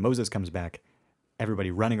describe when Moses comes back,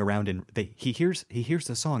 everybody running around and he hears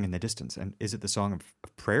the song in the distance. And is it the song of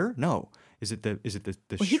prayer? No. Is it the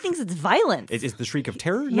Well, he thinks it's violence. is the shriek of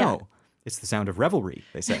terror? Yeah. No. It's the sound of revelry,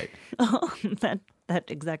 they say. Oh, that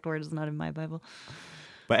exact word is not in my Bible.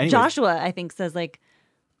 But anyway, Joshua, I think, says like,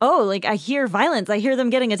 oh, like I hear violence. I hear them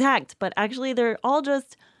getting attacked. But actually, they're all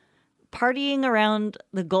just partying around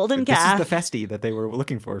the golden calf. this is the festy that they were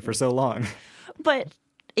looking for so long. But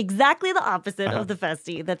exactly the opposite of the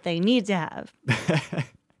festy that they need to have.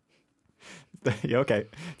 Yeah, okay.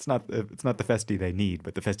 It's not the festy they need,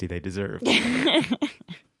 but the festy they deserve.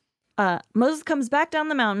 Moses comes back down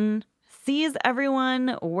the mountain, sees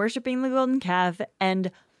everyone worshiping the golden calf,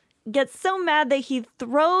 and gets so mad that he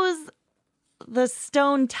throws the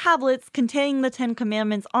stone tablets containing the 10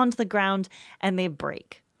 Commandments onto the ground, and they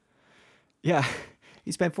break. Yeah.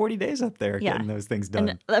 He spent 40 days up there Yeah. getting those things done.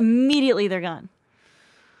 And immediately they're gone.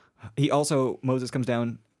 Moses comes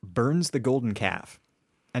down, burns the golden calf,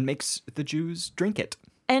 and makes the Jews drink it.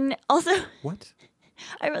 And also, What?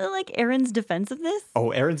 I really like Aaron's defense of this. Oh,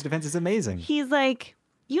 Aaron's defense is amazing. He's like,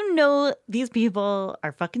 you know, these people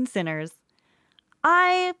are fucking sinners.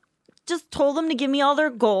 I just told them to give me all their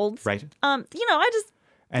gold. Right. I just,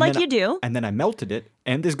 And like then you do. And then I melted it,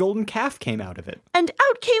 and this golden calf came out of it. And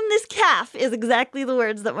out came this calf is exactly the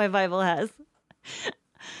words that my Bible has.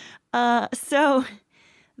 So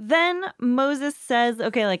then Moses says,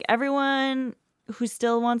 okay, like everyone who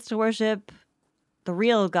still wants to worship the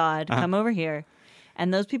real God, come over here.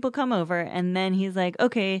 And those people come over, and then he's like,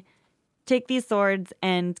 okay, take these swords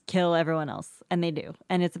and kill everyone else. And they do.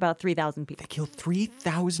 And it's about 3,000 people. They killed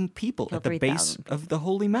 3,000 people Killed at the 3,000 base of the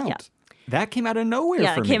Holy Mount. Yeah. That came out of nowhere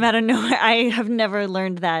Yeah, for it me. came out of nowhere. I have never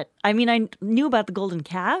learned that. I mean, I knew about the golden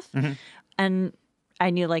calf, and I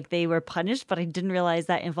knew like they were punished, but I didn't realize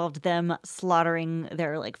that involved them slaughtering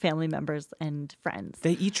their like family members and friends.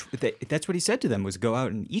 That's what he said to them was go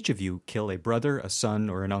out and each of you kill a brother, a son,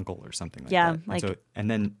 or an uncle or something like Yeah, that. like- And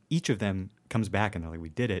then each of them comes back and they're like, we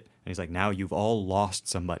did it. And he's like, now you've all lost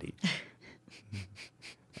somebody.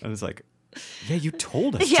 And it's like, yeah, you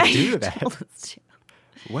told us to do that.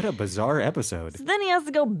 What a bizarre episode. So then he has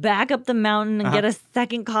to go back up the mountain and get a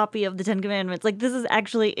second copy of the 10 Commandments. Like, this is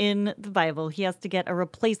actually in the Bible. He has to get a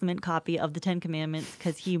replacement copy of the 10 Commandments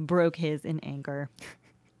because he broke his in anger.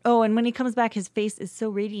 Oh, and when he comes back, his face is so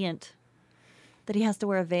radiant that he has to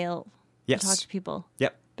wear a veil Yes. to talk to people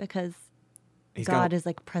Yep. because He's God is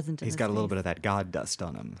like present in He's his got a little face. bit of that God dust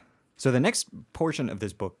on him. So the next portion of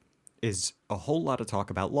this book is a whole lot of talk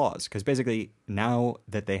about laws, because basically now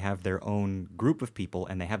that they have their own group of people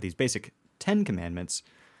and they have these basic 10 commandments,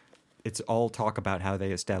 it's all talk about how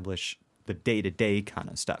they establish the day-to-day kind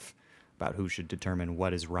of stuff, about who should determine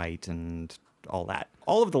what is right and all that.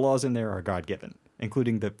 All of the laws in there are God-given,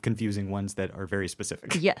 including the confusing ones that are very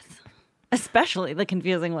specific. Yes, especially the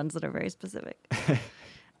confusing ones that are very specific.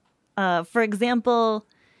 For example,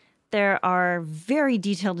 there are very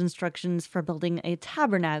detailed instructions for building a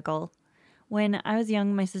tabernacle. When I was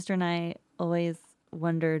young, my sister and I always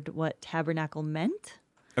wondered what tabernacle meant.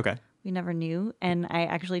 Okay. We never knew. And I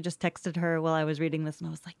actually just texted her while I was reading this, and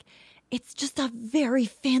I was like, it's just a very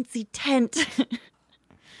fancy tent.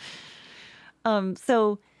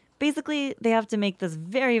 So basically, they have to make this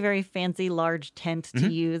very, very fancy, large tent to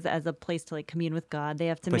use as a place to like commune with God. They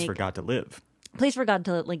have to Place make for God to live. place for God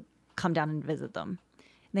to like come down and visit them.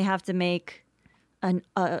 They have to make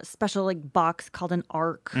a special like box called an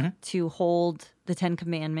ark to hold the 10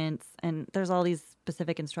 Commandments, and there's all these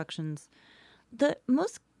specific instructions. The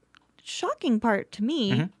most shocking part to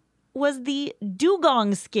me was the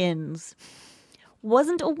dugong skins.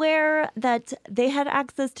 Wasn't aware that they had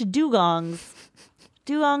access to dugongs.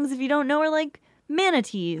 Dugongs, if you don't know, are like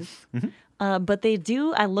manatees. But they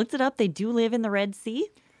do. I looked it up. They do live in the Red Sea.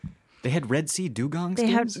 They had Red Sea dugong They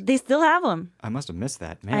skins? have. They still have them. I must have missed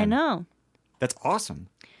that. Man. I know. That's awesome.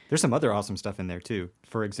 There's some other awesome stuff in there too.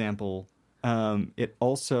 For example, it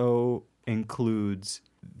also includes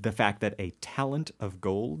the fact that a talent of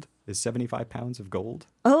gold is 75 pounds of gold.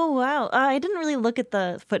 Oh, wow. I didn't really look at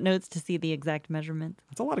the footnotes to see the exact measurement.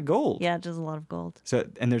 That's a lot of gold. Yeah, just a lot of gold. So,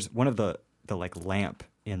 and there's one of the like lamp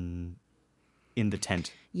in the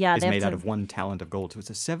tent Yeah, is they have made out to- of 1 talent of gold. So it's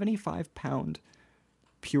a 75-pound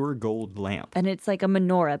pure gold lamp. And it's like a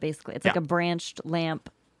menorah, basically. It's like Yeah. a branched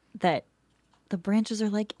lamp that the branches are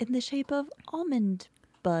like in the shape of almond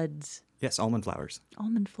buds, Yes, almond flowers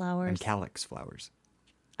almond flowers. and calyx flowers.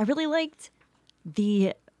 I really liked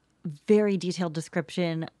the very detailed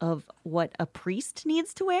description of what a priest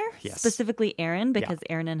needs to wear, Yes. specifically Aaron, because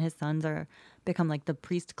Aaron and his sons are become like the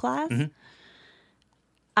priest class.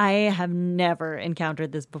 I have never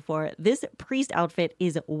encountered this before. This priest outfit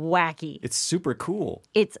is wacky. It's super cool.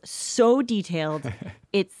 It's so detailed.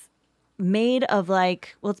 It's made of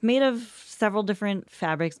like, well, it's made of several different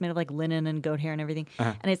fabrics, made of like linen and goat hair and everything.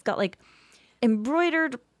 And it's got like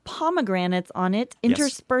embroidered pomegranates on it,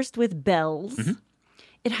 interspersed with bells.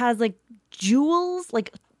 It has like jewels,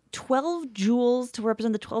 like 12 jewels to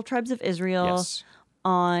represent the 12 tribes of Israel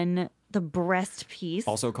on the breast piece.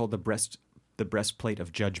 Also called the breastplate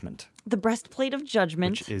of judgment. The breastplate of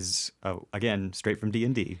judgment. Which is, again, straight from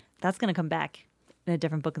D&D. That's going to come back in a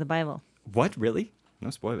different book of the Bible. What? Really? No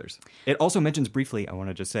spoilers. It also mentions briefly, I want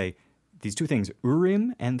to just say, these two things,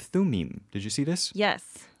 Urim and Thummim. Did you see this? Yes.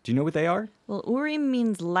 Do you know what they are? Well, Urim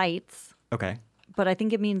means lights. Okay. But I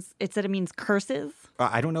think it said it means curses.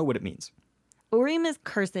 I don't know what it means. Urim is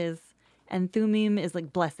curses, and Thummim is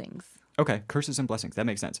like blessings. Okay, curses and blessings. That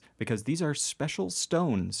makes sense. Because these are special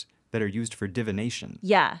stones that are used for divination.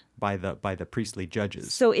 Yeah. By the priestly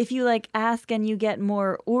judges. So if you like ask and you get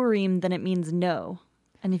more Urim, then it means no.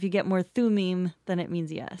 And if you get more Thummim, then it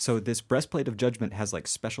means yes. So this breastplate of judgment has like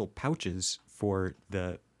special pouches for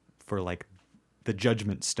the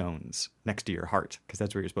judgment stones next to your heart, because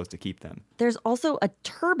that's where you're supposed to keep them. There's also a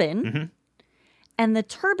turban, and the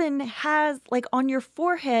turban has like on your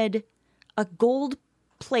forehead a gold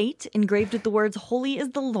plate engraved with the words "Holy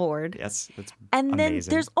is the Lord." Yes, that's and amazing.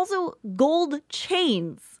 then there's also gold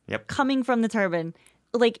chains Yep. coming from the turban.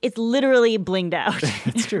 Like it's literally blinged out.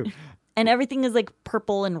 It's true. And everything is like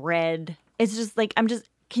purple and red. It's just like,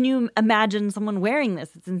 can you imagine someone wearing this?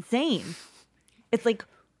 It's insane. It's like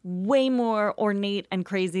way more ornate and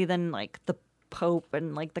crazy than like the Pope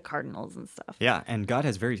and like the cardinals and stuff. Yeah, and God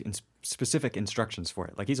has very specific instructions for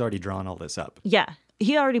it. Like he's already drawn all this up. Yeah,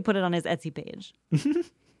 he already put it on his Etsy page.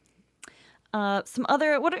 Some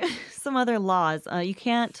other laws? You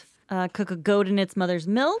can't cook a goat in its mother's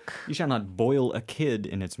milk. You shall not boil a kid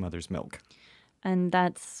in its mother's milk. And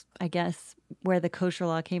that's, I guess, where the kosher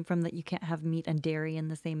law came from, that you can't have meat and dairy in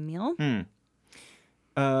the same meal.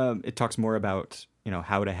 It talks more about,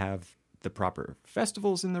 how to have the proper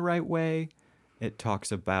festivals in the right way. It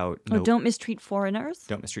talks about... don't mistreat foreigners.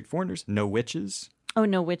 Don't mistreat foreigners. No witches. Oh,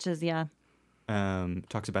 no witches, yeah.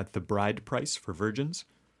 Talks about the bride price for virgins.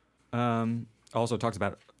 Also talks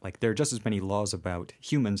about, like, there are just as many laws about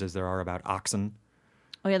humans as there are about oxen.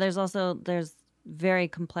 Oh, yeah, there's very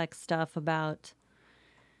complex stuff about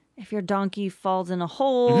if your donkey falls in a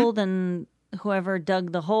hole, then whoever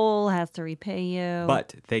dug the hole has to repay you.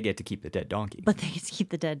 But they get to keep the dead donkey. But they get to keep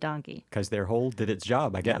the dead donkey. Because their hole did its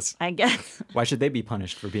job, I guess. I guess. Why should they be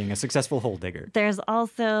punished for being a successful hole digger? There's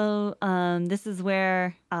also, this is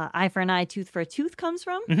where eye for an eye, tooth for a tooth comes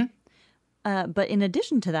from. But in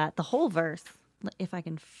addition to that, the whole verse, if I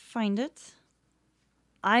can find it,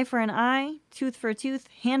 eye for an eye, tooth for a tooth,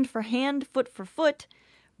 hand for hand, foot for foot,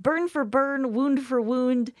 burn for burn, wound for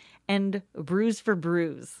wound, and bruise for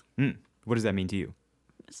bruise. What does that mean to you?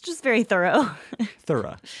 It's just very thorough.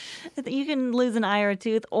 Thorough. You can lose an eye or a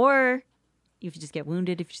tooth, or if you just get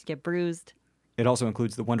wounded, if you just get bruised. It also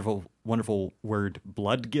includes the wonderful, wonderful word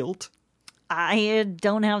blood guilt. I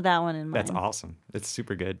don't have that one in mind. That's awesome. It's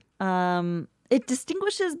super good. It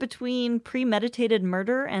distinguishes between premeditated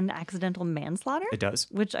murder and accidental manslaughter. It does.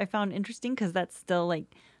 Which I found interesting because that's still like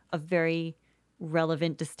a very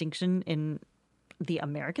relevant distinction in the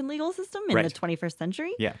American legal system in the 21st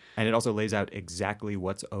century. Yeah. And it also lays out exactly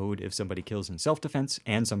what's owed if somebody kills in self-defense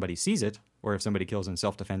and somebody sees it, or if somebody kills in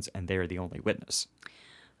self-defense and they're the only witness.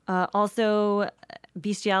 Also,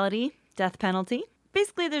 bestiality, death penalty.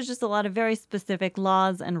 Basically, there's just a lot of very specific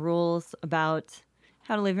laws and rules about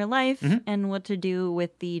how to live your life and what to do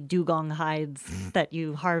with the dugong hides that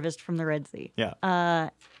you harvest from the Red Sea. Yeah.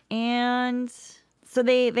 And so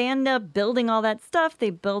they end up building all that stuff. They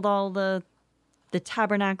build all the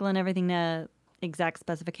tabernacle and everything to exact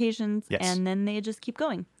specifications. Yes. And then they just keep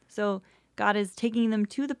going. So God is taking them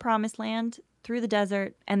to the promised land through the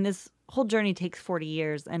desert. And this whole journey takes 40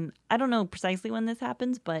 years. And I don't know precisely when this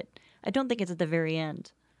happens, but I don't think it's at the very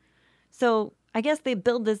end. So I guess they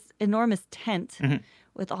build this enormous tent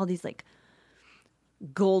with all these like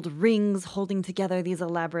gold rings holding together these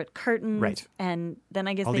elaborate curtains. Right. And then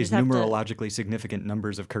I guess all they these just have numerologically significant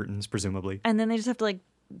numbers of curtains, presumably. And then they just have to like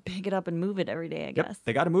pick it up and move it every day, I guess.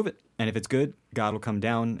 They got to move it. And if it's good, God will come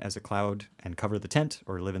down as a cloud and cover the tent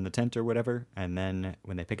or live in the tent or whatever. And then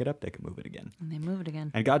when they pick it up, they can move it again. And they move it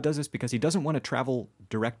again. And God does this because he doesn't want to travel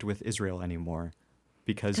direct with Israel anymore.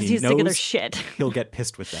 Because he he's knows sick of their shit. He'll get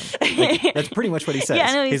pissed with them. Like, that's pretty much what he says.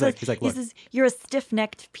 Yeah, no, he's like, look, he says, you're a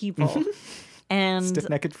stiff-necked people. And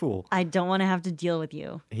stiff-necked fool. I don't want to have to deal with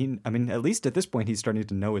you. At least at this point, he's starting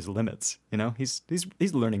to know his limits. You know, he's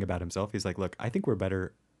learning about himself. He's like, look, I think we're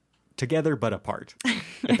better together but apart,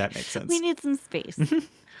 if that makes sense. We need some space.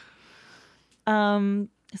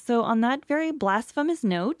 So on that very blasphemous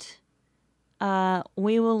note,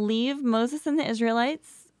 we will leave Moses and the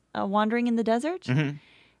Israelites wandering in the desert.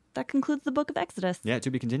 That concludes the book of Exodus. Yeah,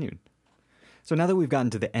 to be continued. So now that we've gotten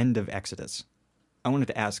to the end of Exodus, I wanted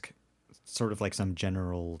to ask sort of like some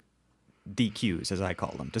general DQs, as I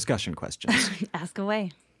call them, discussion questions. Ask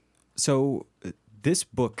away. So this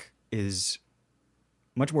book is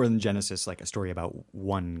much more than Genesis, like a story about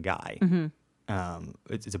one guy.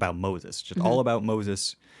 It's about Moses, just all about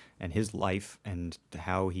Moses and his life and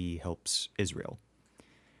how he helps Israel.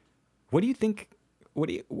 What do you think?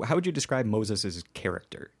 How would you describe Moses'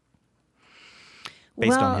 character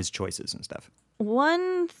based on his choices and stuff?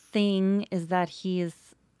 One thing is that he's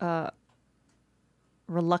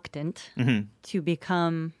reluctant to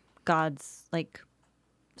become God's like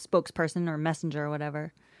spokesperson or messenger or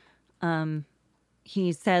whatever.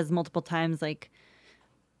 He says multiple times like,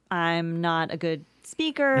 I'm not a good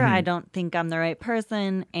speaker. I don't think I'm the right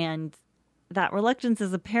person. And that reluctance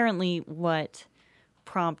is apparently what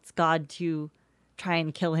prompts God to try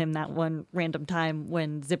and kill him that one random time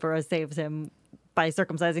when Zipporah saves him by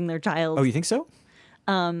circumcising their child. Oh, you think so?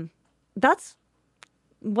 That's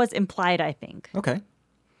what's implied, I think. Okay.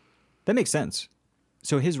 That makes sense.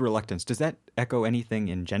 So his reluctance, does that echo anything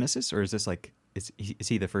in Genesis? Or is this like, is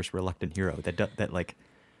he the first reluctant hero that like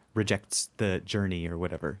rejects the journey or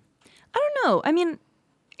whatever? I don't know. I mean,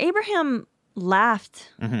 Abraham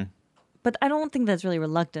laughed, but I don't think that's really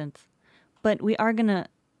reluctant. But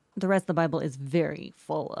the rest of the Bible is very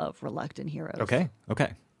full of reluctant heroes. Okay.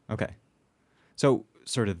 So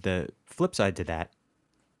sort of the flip side to that,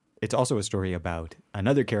 it's also a story about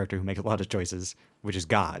another character who makes a lot of choices, which is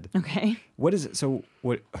God. Okay. What is it? So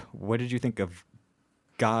what did you think of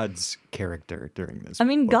God's character during this? I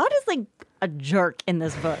mean, book? God is like a jerk in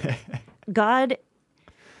this book. God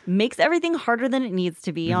makes everything harder than it needs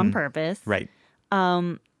to be on purpose. Right.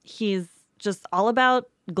 He's just all about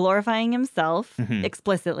glorifying himself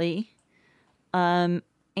explicitly.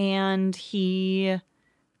 And he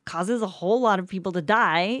causes a whole lot of people to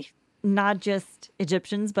die, not just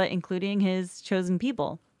Egyptians, but including his chosen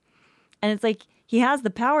people. And it's like he has the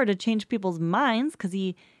power to change people's minds because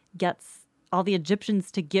he gets all the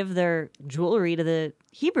Egyptians to give their jewelry to the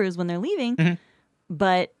Hebrews when they're leaving.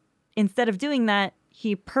 But instead of doing that,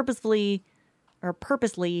 he purposely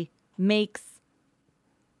makes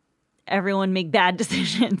everyone make bad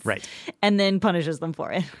decisions. Right. And then punishes them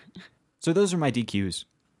for it. So those are my DQs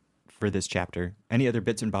for this chapter. Any other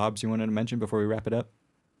bits and bobs you wanted to mention before we wrap it up?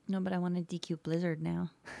 No, but I want to DQ Blizzard now.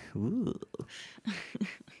 Ooh.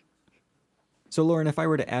 So, Lauren, if I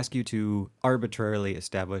were to ask you to arbitrarily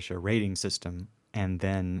establish a rating system and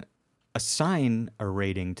then assign a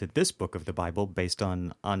rating to this book of the Bible based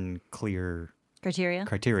on unclear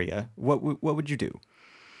criteria, what would you do?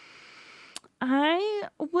 I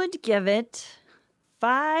would give it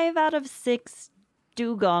 5 out of 6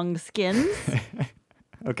 dugong skins.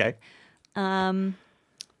 Okay.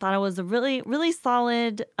 Thought it was a really, really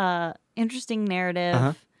solid, interesting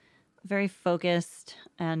narrative, very focused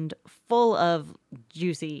and full of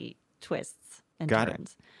juicy twists and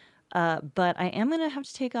turns. But I am going to have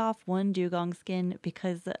to take off 1 dugong skin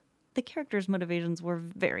because the characters' motivations were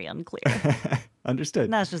very unclear. Understood.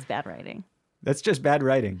 And that's just bad writing. That's just bad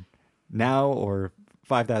writing. Now or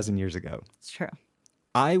 5,000 years ago. It's true.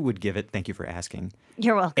 I would give it, thank you for asking,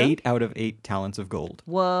 You're welcome. 8 out of 8 talents of gold.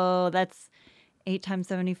 Whoa, that's 8 times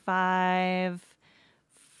 75,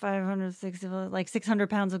 560, like 600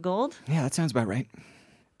 pounds of gold. Yeah, that sounds about right.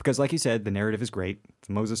 Because like you said, the narrative is great.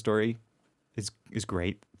 The Moses story is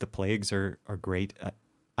great. The plagues are great.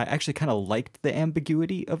 I actually kind of liked the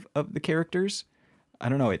ambiguity of the characters. I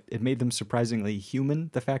don't know, it made them surprisingly human.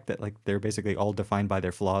 The fact that like they're basically all defined by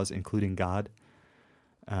their flaws, including God.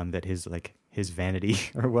 That his vanity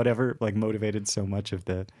or whatever like motivated so much of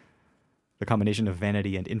the combination of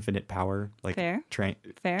vanity and infinite power like Fair.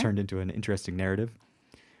 Turned into an interesting narrative.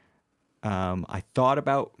 I thought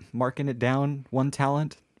about marking it down 1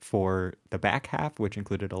 talent for the back half, which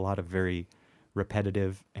included a lot of very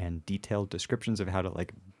repetitive and detailed descriptions of how to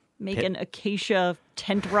like Make an acacia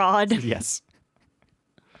tent rod. Yes.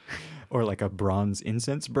 Or like a bronze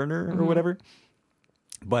incense burner or whatever.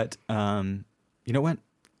 But you know what?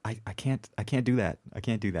 I can't do that. I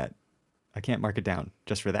can't do that. I can't mark it down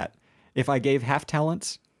just for that. If I gave half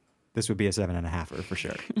talents, this would be a 7.5 for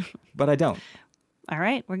sure. But I don't. All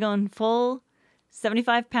right, we're going full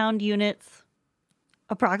 75-pound units,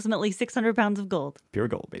 approximately 600 pounds of gold. Pure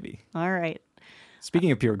gold, baby. All right.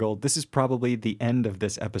 Speaking of pure gold, this is probably the end of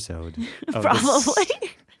this episode.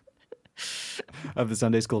 Of the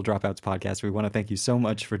Sunday School Dropouts podcast. We want to thank you so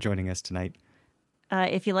much for joining us tonight.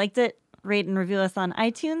 If you liked it, rate and review us on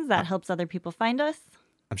iTunes. That helps other people find us.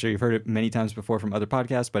 I'm sure you've heard it many times before from other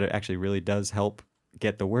podcasts, but it actually really does help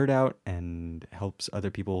get the word out and helps other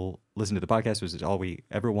people listen to the podcast, which is all we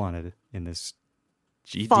ever wanted in this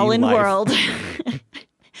GD fallen life. world.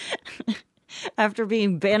 After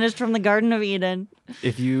being banished from the Garden of Eden.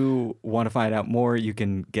 If you want to find out more, you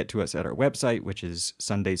can get to us at our website, which is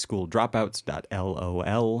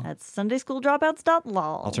sundayschooldropouts.lol. That's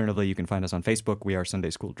sundayschooldropouts.lol. Alternatively, you can find us on Facebook. We are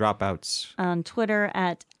Sunday School Dropouts. On Twitter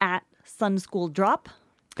at SunSchoolDrop.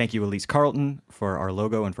 Thank you, Elise Carlton, for our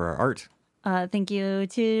logo and for our art. Thank you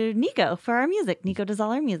to Nico for our music. Nico does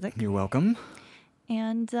all our music. You're welcome.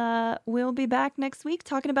 And we'll be back next week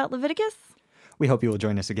talking about Leviticus. We hope you will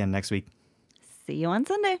join us again next week. See you on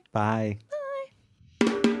Sunday. Bye. Bye.